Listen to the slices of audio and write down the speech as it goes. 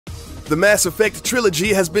The Mass Effect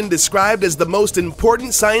trilogy has been described as the most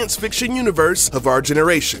important science fiction universe of our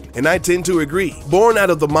generation, and I tend to agree. Born out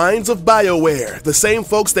of the minds of BioWare, the same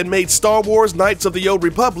folks that made Star Wars Knights of the Old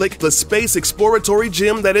Republic, the space exploratory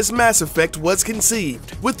gem that is Mass Effect was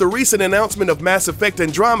conceived. With the recent announcement of Mass Effect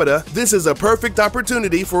Andromeda, this is a perfect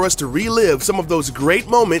opportunity for us to relive some of those great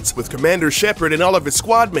moments with Commander Shepard and all of his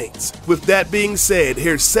squad mates. With that being said,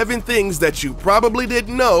 here's 7 things that you probably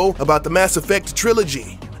didn't know about the Mass Effect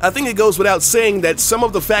trilogy. I think it goes without saying that some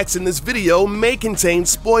of the facts in this video may contain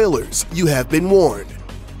spoilers. You have been warned.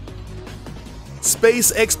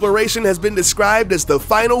 Space exploration has been described as the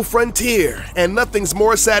final frontier, and nothing's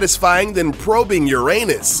more satisfying than probing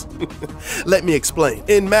Uranus. Let me explain.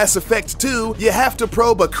 In Mass Effect 2, you have to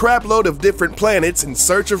probe a crapload of different planets in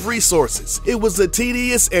search of resources. It was a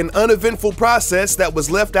tedious and uneventful process that was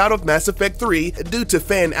left out of Mass Effect 3 due to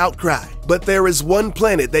fan outcry. But there is one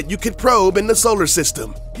planet that you could probe in the solar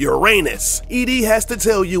system: Uranus. EDI has to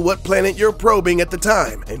tell you what planet you're probing at the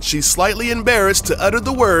time, and she's slightly embarrassed to utter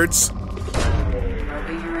the words,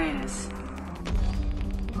 Uranus.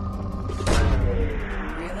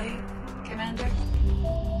 Really, Commander?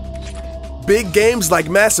 Big games like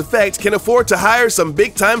Mass Effect can afford to hire some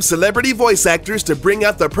big-time celebrity voice actors to bring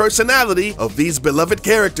out the personality of these beloved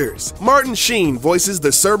characters. Martin Sheen voices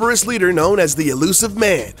the Cerberus leader known as the Elusive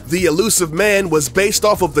Man. The Elusive Man was based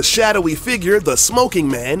off of the shadowy figure, the Smoking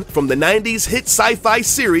Man, from the 90s hit sci-fi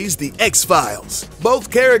series The X-Files.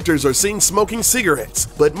 Both characters are seen smoking cigarettes,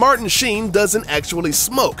 but Martin Sheen doesn't actually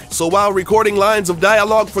smoke, so while recording lines of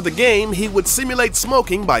dialogue for the game, he would simulate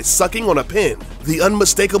smoking by sucking on a pen. The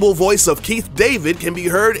unmistakable voice of Keith David can be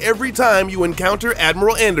heard every time you encounter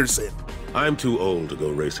Admiral Anderson. I'm too old to go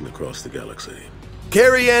racing across the galaxy.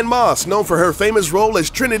 Carrie-Anne Moss, known for her famous role as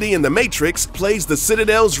Trinity in The Matrix, plays the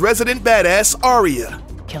Citadel's resident badass Aria.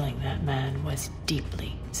 Killing that man was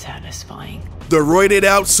deeply satisfying. The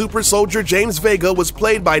roided-out super soldier James Vega was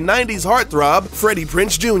played by 90s heartthrob Freddie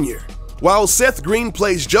Prinze Jr. While Seth Green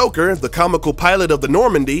plays Joker, the comical pilot of the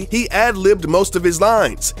Normandy, he ad-libbed most of his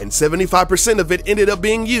lines, and 75% of it ended up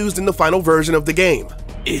being used in the final version of the game.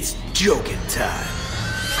 It's joking time.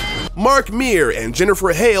 Mark Meer and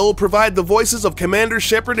Jennifer Hale provide the voices of Commander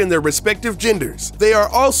Shepard in their respective genders. They are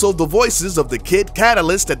also the voices of the kid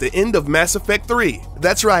Catalyst at the end of Mass Effect 3.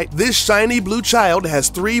 That's right, this shiny blue child has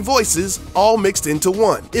 3 voices, all mixed into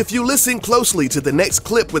one. If you listen closely to the next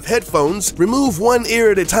clip with headphones, remove one ear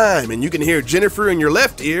at a time and you can hear Jennifer in your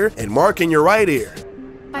left ear and Mark in your right ear.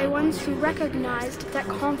 I once recognized that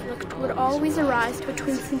conflict would always arise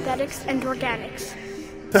between synthetics and organics.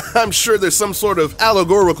 I'm sure there's some sort of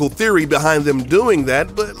allegorical theory behind them doing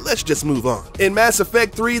that, but let's just move on. In Mass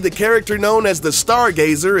Effect 3, the character known as the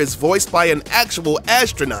Stargazer is voiced by an actual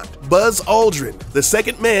astronaut, Buzz Aldrin, the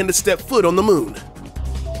second man to step foot on the moon.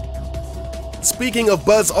 Speaking of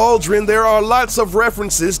Buzz Aldrin, there are lots of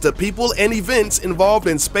references to people and events involved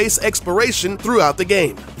in space exploration throughout the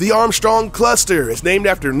game. The Armstrong Cluster is named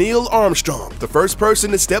after Neil Armstrong, the first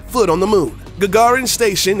person to step foot on the moon. Gagarin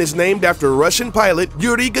Station is named after Russian pilot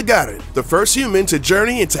Yuri Gagarin, the first human to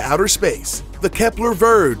journey into outer space. The Kepler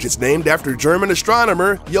Verge is named after German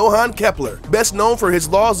astronomer Johann Kepler, best known for his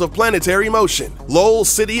laws of planetary motion. Lowell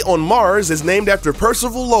City on Mars is named after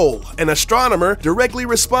Percival Lowell, an astronomer directly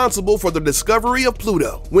responsible for the discovery of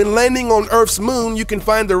Pluto. When landing on Earth's moon, you can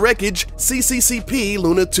find the wreckage CCCP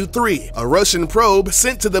Luna 23, a Russian probe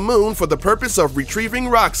sent to the moon for the purpose of retrieving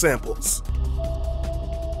rock samples.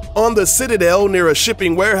 On the Citadel, near a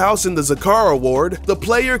shipping warehouse in the Zakara Ward, the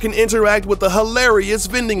player can interact with a hilarious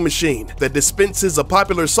vending machine that dispenses a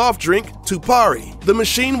popular soft drink, Tupari. The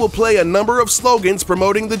machine will play a number of slogans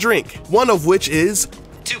promoting the drink, one of which is,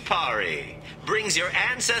 Tupari brings your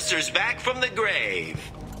ancestors back from the grave.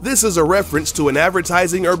 This is a reference to an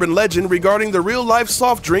advertising urban legend regarding the real-life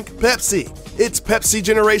soft drink Pepsi. Its Pepsi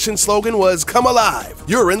Generation slogan was, "Come alive,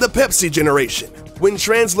 you're in the Pepsi generation." When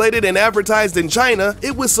translated and advertised in China,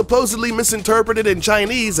 it was supposedly misinterpreted in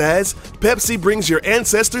Chinese as, "Pepsi brings your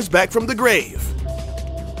ancestors back from the grave."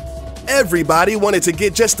 Everybody wanted to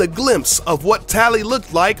get just a glimpse of what Tali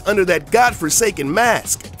looked like under that godforsaken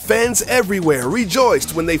mask. Fans everywhere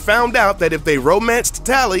rejoiced when they found out that if they romanced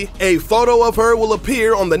Tali, a photo of her will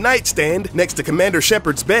appear on the nightstand next to Commander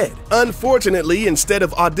Shepard's bed. Unfortunately, instead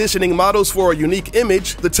of auditioning models for a unique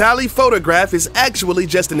image, the Tali photograph is actually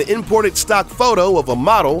just an imported stock photo of a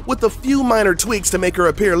model with a few minor tweaks to make her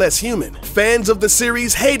appear less human. Fans of the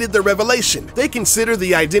series hated the revelation. They consider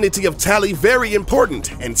the identity of Tali very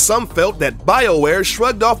important, and some felt that BioWare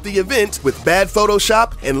shrugged off the event with bad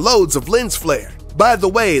Photoshop and loads of lens flare. By the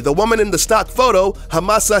way, the woman in the stock photo,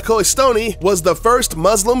 Hamasa Koistoni, was the first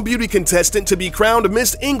Muslim beauty contestant to be crowned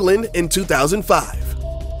Miss England in 2005.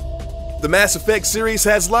 The Mass Effect series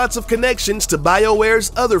has lots of connections to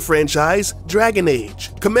BioWare's other franchise, Dragon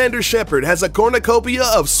Age. Commander Shepard has a cornucopia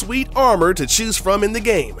of sweet armor to choose from in the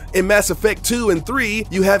game. In Mass Effect 2 and 3,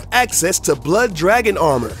 you have access to Blood Dragon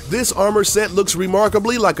armor. This armor set looks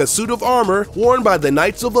remarkably like a suit of armor worn by the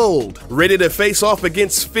knights of old, ready to face off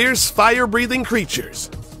against fierce fire-breathing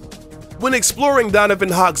creatures. When exploring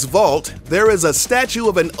Donovan Hawk's vault, there is a statue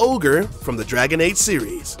of an ogre from the Dragon Age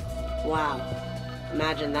series. Wow.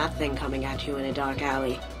 Imagine that thing coming at you in a dark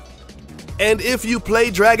alley. And if you play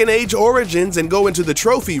Dragon Age Origins and go into the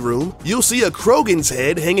trophy room, you'll see a Krogan's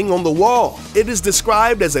head hanging on the wall. It is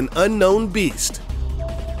described as an unknown beast.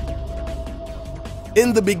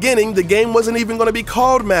 In the beginning, the game wasn't even going to be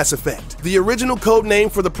called Mass Effect. The original code name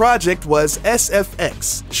for the project was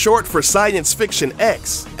SFX, short for Science Fiction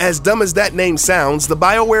X. As dumb as that name sounds, the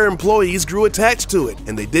BioWare employees grew attached to it,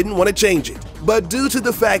 and they didn't want to change it. But due to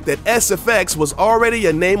the fact that SFX was already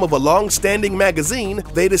a name of a long-standing magazine,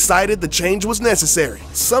 they decided the change was necessary.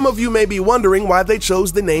 Some of you may be wondering why they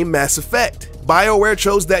chose the name Mass Effect. BioWare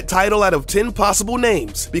chose that title out of 10 possible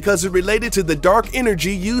names because it related to the dark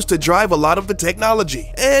energy used to drive a lot of the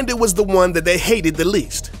technology, and it was the one that they hated the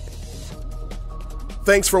least.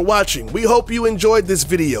 Thanks for watching. We hope you enjoyed this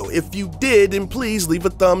video. If you did, then please leave a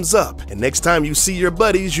thumbs up. And next time you see your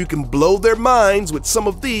buddies, you can blow their minds with some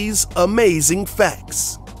of these amazing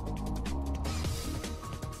facts.